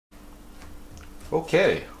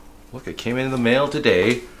Okay, look, it came in the mail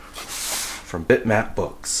today from Bitmap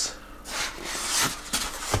Books.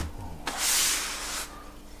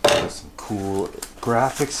 There's some cool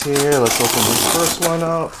graphics here. Let's open this first one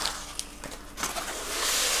up.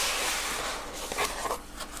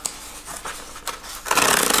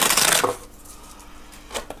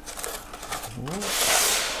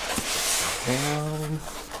 And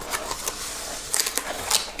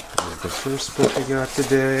here's the first book I got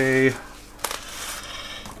today.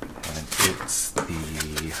 And it's the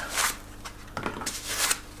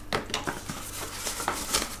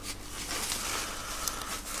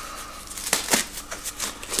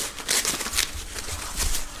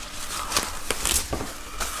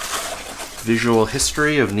Visual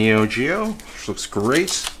History of NEOGEO, which looks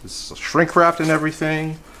great. It's shrink wrapped and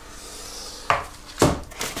everything.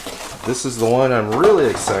 This is the one I'm really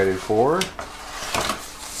excited for.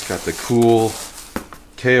 It's got the cool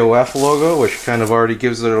KOF logo, which kind of already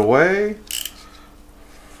gives it away.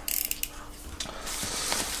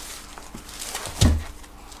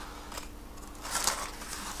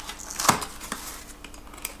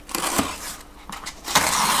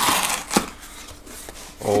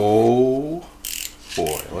 Oh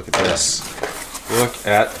boy, look at this. Look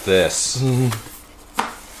at this.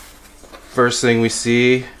 First thing we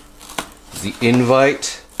see, the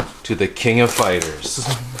invite to the King of Fighters.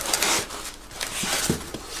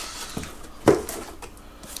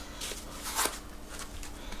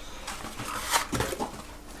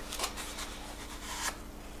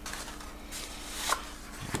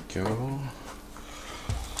 There we go.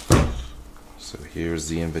 So here's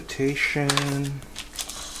the invitation,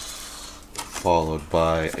 followed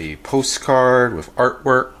by a postcard with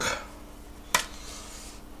artwork.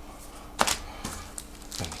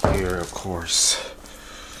 And here, of course,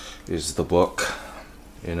 is the book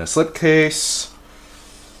in a slipcase.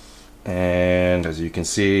 And as you can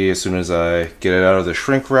see, as soon as I get it out of the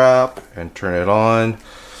shrink wrap and turn it on,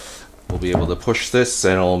 we'll be able to push this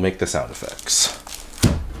and it'll make the sound effects.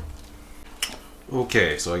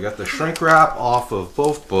 Okay, so I got the shrink wrap off of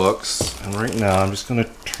both books, and right now I'm just going to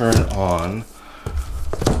turn on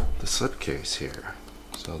the slipcase here.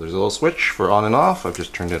 So there's a little switch for on and off. I've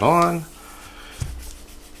just turned it on.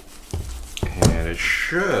 And it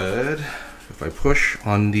should, if I push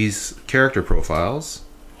on these character profiles,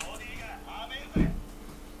 it's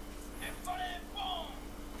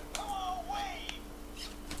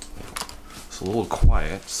a little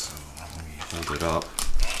quiet, so let me hold it up.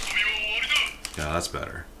 Yeah, that's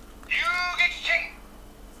better.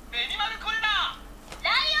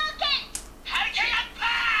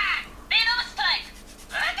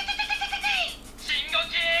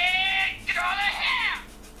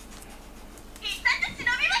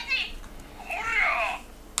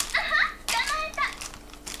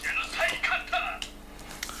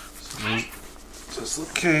 So this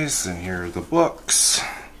slipcase, and here are the books.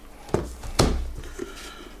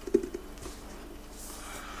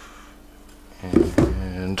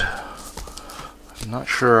 And I'm not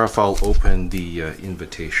sure if I'll open the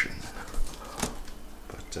invitation,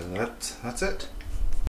 but that's it.